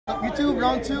YouTube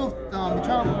round 2. We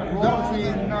try to roll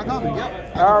between Narcotic.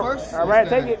 Yep. First. All right,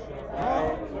 take it.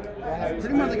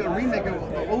 Pretty much like a remake of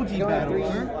the OG battle.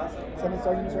 Seven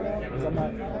arguments right now? Because I'm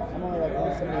only like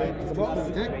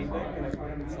 178.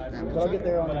 But I'll get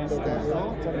there on the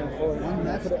 704. One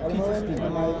left. I'm going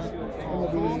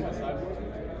to be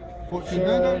 14 I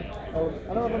Vanguard.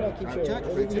 don't know if I'm going to keep Check.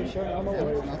 sharing.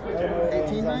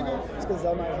 18 Vanguard. Just because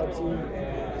that might help you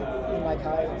in like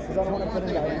high. Because I don't want to put in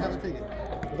Have to like. take it.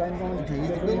 Guys only Okay, he's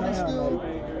the good one still.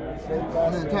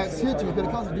 And then attacks hit you. If it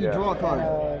costs, do you draw a card?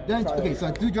 Then okay, so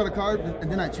I do draw the card,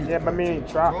 and then I choose. Yeah, but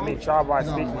trial-wise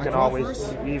speaking, you can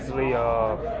always easily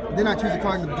then I choose a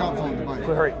card in the drop zone to buy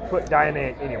it. put Diana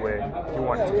in anyway if you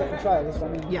want we to. have to try this. I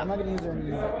mean, I'm not going to use her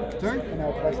in Turn?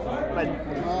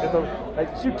 Like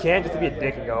you can just to be a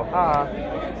dick and go,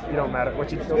 you don't matter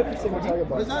what you do.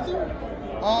 What does that do?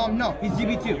 No, he's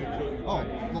GB2. Oh,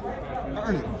 well,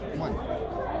 earn it. One.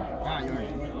 You earned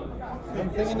it. I'm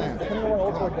thinking, depending on what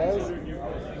Ultra does,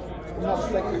 I'm not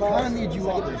second class. I kind of need you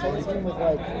out there. Second team with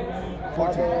like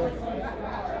 14,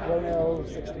 Ronell,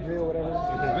 6 degree or whatever.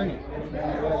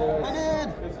 Whatever I did.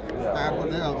 I put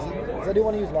it out. So I do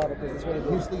want to use lava because it's really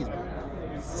good. Who's sleeves?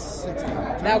 60.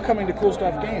 Now coming to Cool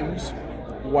Stuff Games,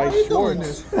 Why White are you doing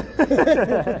Schwartz. this?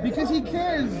 Because he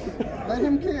cares. Let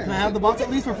him care. Can I have the box at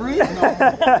least for free? No.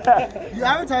 You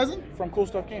advertising? From Cool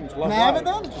Stuff Games. Love Can I have it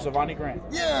Live. then? Giovanni Grant.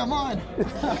 Yeah, mine.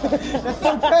 That's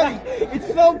so petty. It's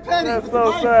so petty. That's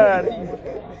so sad.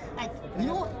 You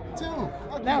know what? Too.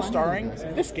 Now starring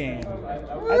this game.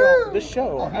 This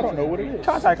show. I don't know what it is.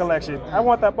 Contact collection. I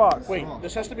want that box. Wait,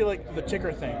 this has to be like the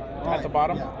ticker thing at the Right,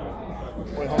 bottom. yeah.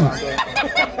 Wait, hold on. I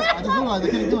just realized I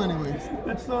couldn't do it anyways.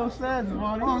 That's so sad,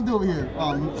 Giovanni. What do I do over here?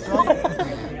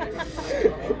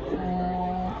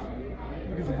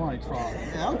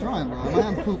 Yeah, I'm trying, bro. My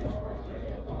hand's poop. Do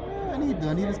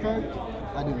I need this card?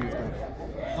 I do need this card.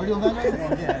 Are you on that? Get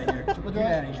out of here. Triple draw?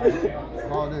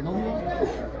 Oh, there. No heal?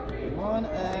 One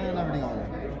and everything on there.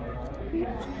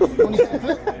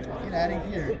 Get out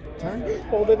of here. Turn.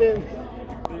 Hold it in.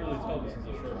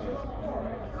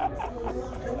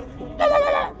 I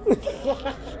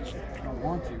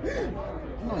want you.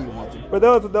 No, you want to. For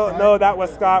those who don't know, that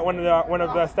was Scott, one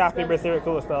of the staff members here at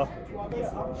Cool Stuff.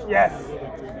 Yes.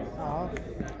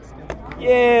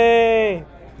 Yay! I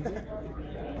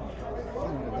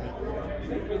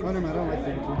don't like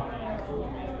that.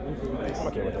 I'm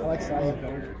okay with I that. like Sai.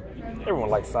 Everyone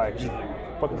likes Sai. She's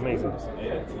fucking amazing.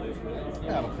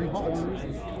 Yeah, free box.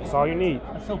 That's all you need.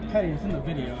 That's so petty. It's in the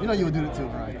video. You know you would do it too,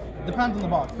 right? Depends on the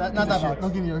box. Not that box.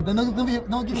 Don't give me your. Don't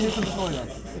give me your story then.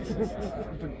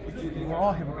 We're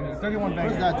all hypocrites. 31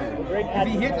 bangers. What does that do? If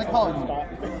he hits, I call it.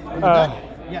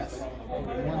 Yes.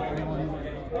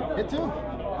 131. Hit two.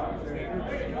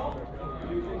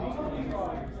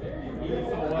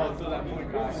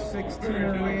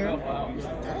 Weird.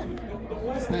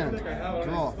 Stand.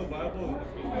 Draw.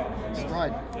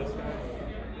 Stride.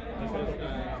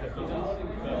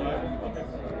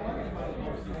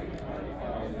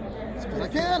 Because I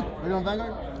can. Are you on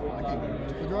Vanguard? I can.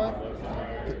 Triple drive.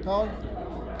 Kick card.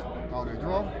 Call their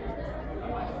draw.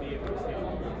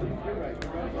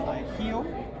 I heal.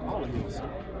 All of these.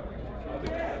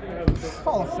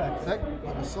 Call effect. Deck.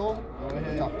 Like a soul.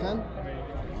 Top 10.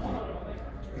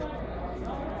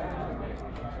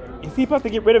 Is he supposed to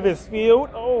get rid of his field?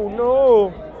 Oh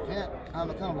no! Can't. I have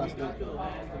a counter blast to it.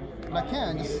 But I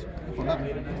can just for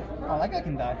 11. Oh, that guy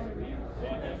can die.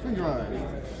 Twin drive.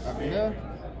 Up in there.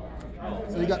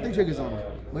 So you got 3 triggers on him.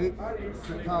 Wait,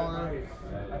 strict power,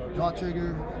 draw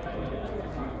trigger.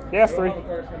 Yeah, that's 3.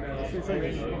 That's 3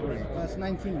 triggers. That's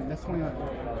 19. That's 29.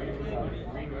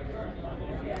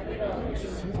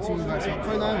 15, right, so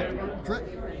 29. Crit.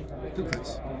 2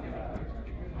 crits.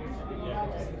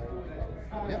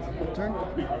 Yep, turn.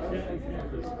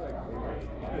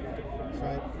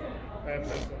 Right.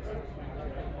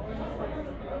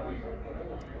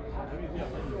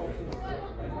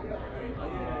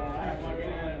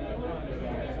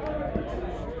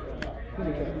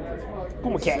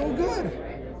 Puma Cat. So good.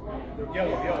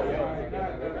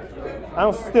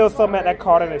 I'm still so mad that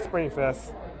card in the Spring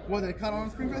Fest. What, they caught on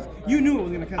Spring Fest? You knew it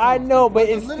was going to catch I on. know, but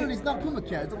it's literally it's not Puma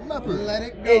Cat, it's a leopard. Let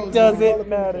it go. It doesn't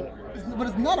matter. But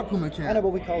it's not a Puma Cat. I know, but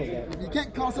we call it that. You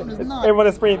can't call something that's not. Everyone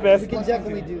at Spring Fest. We can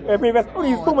definitely do At that. Spring Fest, oh,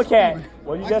 he's Puma Cat.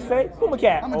 What did you just say? Puma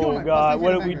Cat. Oh God,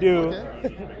 what have we do?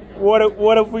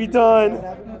 What have we done?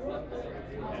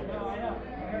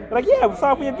 They're like, yeah, we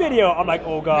saw it for your video. I'm like,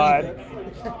 oh God.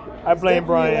 I blame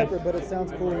Brian. But it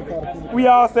sounds cool when you call it Puma Cat. We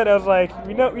all said, I was like,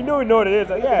 we know what it is.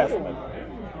 Like, yeah.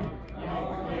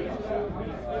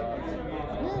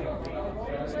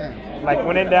 Like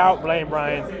when in doubt, blame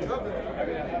Brian.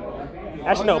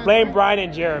 Actually, no. Blame Brian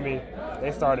and Jeremy.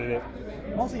 They started it.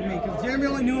 Mostly me, because Jeremy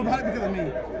only knew about it because of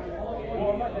me.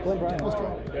 Blame Brian.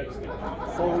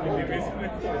 Solely me.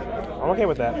 I'm okay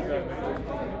with that.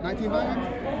 19 Vanguard?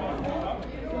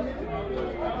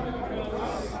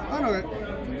 I know it.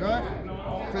 Drive.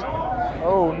 Crit.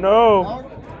 Oh, no. Power.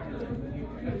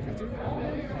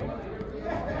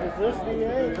 Is this the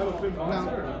age? No.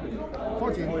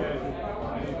 14.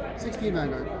 16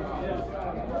 Vanguard.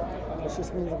 This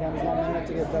just means again he's not meant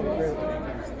to get double crit.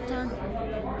 Turn.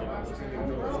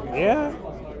 Yeah.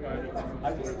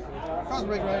 Cross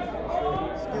break right.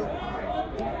 Skill.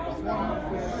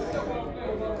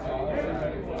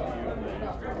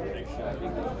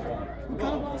 What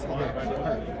kind of boss? Okay.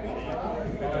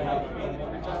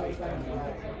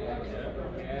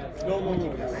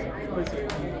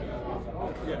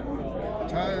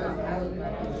 Tire.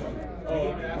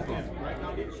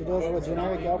 She does what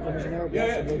generic out from generic boss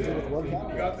and they do with web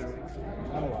cap.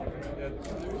 Not a lot.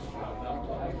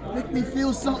 Make me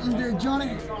feel something there,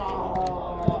 Johnny.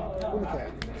 Puma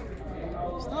cat.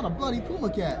 It's not a bloody Puma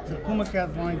cat. The Puma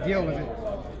Cat's going to deal with it.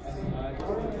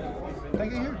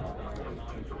 Take it here.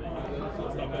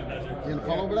 You gonna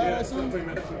fall over that, I assume?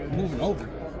 Moving over.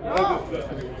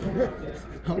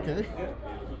 Okay.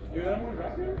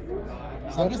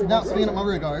 So I'm just now swinging up my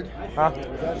rear guard. Huh?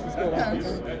 Depends.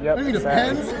 Yep. Maybe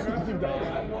depends.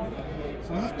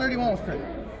 So this 31 was crit.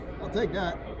 I'll take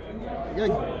that. You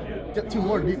gotta get 2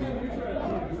 more to beat me.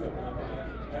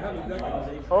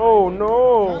 Oh, I don't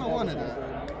no. want that.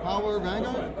 Power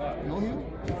Vanguard? No heal?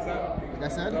 Like I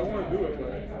said?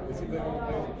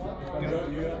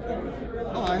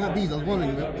 Oh, I have these. I was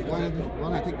wondering why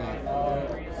don't I take that?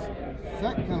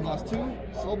 Set, kind of blast 2.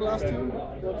 Soul blast 2.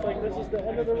 Looks like this is the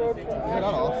end of the road for Get that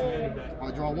off.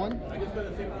 I draw 1.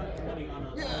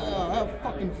 Yeah, I have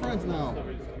fucking friends now.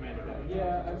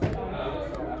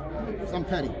 So I'm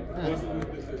petty. Yeah.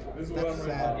 That's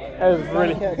sad.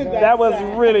 That was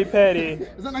really petty.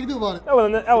 There's nothing I can do about it.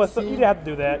 That was so, you didn't have to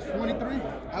do that. 23.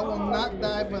 I will not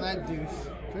die for that deuce.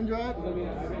 Twin drive.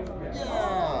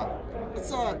 Yeah. It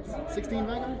sucks. 16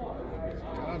 Vanguard.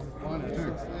 That was fun.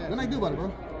 Turn. Nothing I can do about it,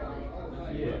 bro.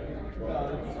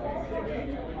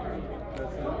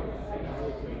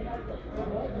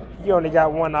 You only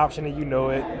got one option and you know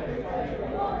it.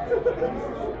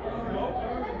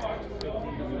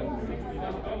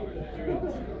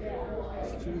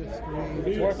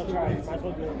 It's worth a try. Might as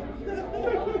well do it.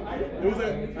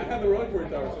 I had the reliquary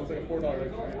tower, so it's like a $4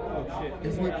 extra. Oh shit.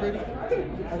 Isn't it pretty? I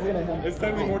was gonna him. It's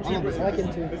definitely more cheaper. I like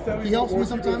him too. He helps me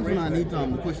sometimes when I need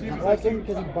to push the I like him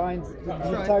because he binds, he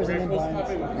tires and then binds.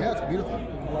 Yeah, it's beautiful.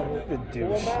 Good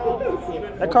douche.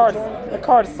 That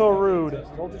card is so rude.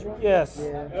 Voltage one? Yes.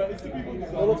 Yeah.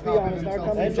 Well, let's be honest, our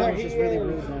company's job is just really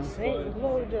rude now.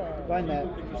 Bind that.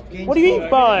 What do you mean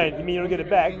bind? You mean you don't get it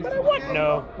back? But I want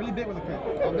no. Really big with a crit.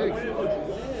 How big?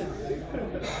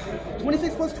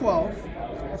 26 plus 12.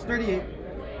 That's 38.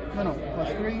 No,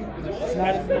 plus 3.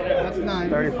 That's 9.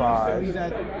 35. So he's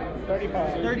at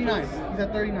 35. 39. He's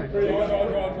at 39.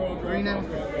 39.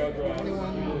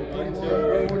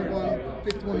 21, 41,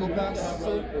 51 no pass,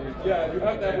 sir. Yeah, you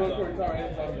have that reliquary tower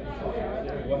anytime.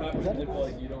 What happens if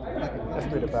you don't? That's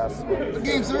pretty pass. Good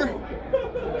game, sir.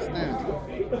 Stand.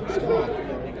 Strong.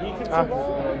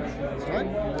 Strike.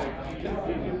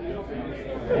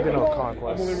 Even on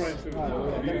Conquest. I'm only running 2.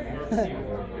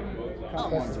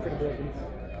 Conquest is pretty broken.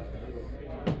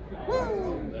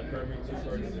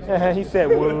 He said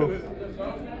woo.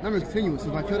 Numbers continuous.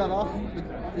 If I kill that off,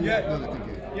 Yeah. the other thing.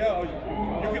 Yeah, you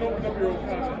can open up your own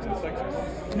content to the sections.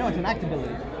 No, it's an act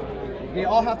ability. They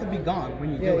all have to be gone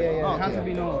when you do it. Yeah. There has to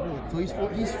be no ability. So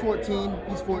he's 14,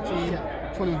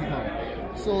 21 people.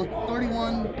 So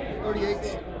 31,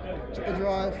 38, chip the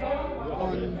drive,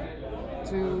 1,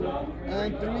 2,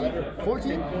 and 3,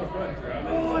 14.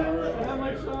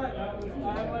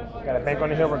 Gotta bank on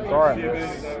the hill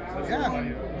regardless. Yeah.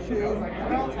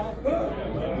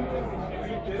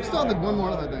 We still have one more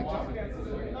other thing.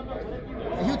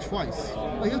 He healed twice.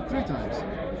 Well, he healed 3 times.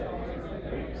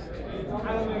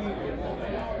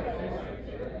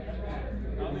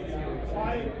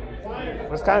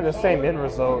 It's kind of the same end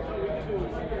result. No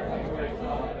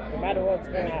matter what's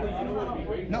going to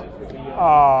happen. No.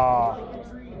 Aww.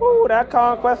 Ooh, that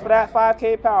conquest for that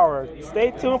 5K power.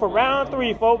 Stay tuned for round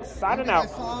 3, folks. Signing I out.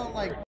 saw like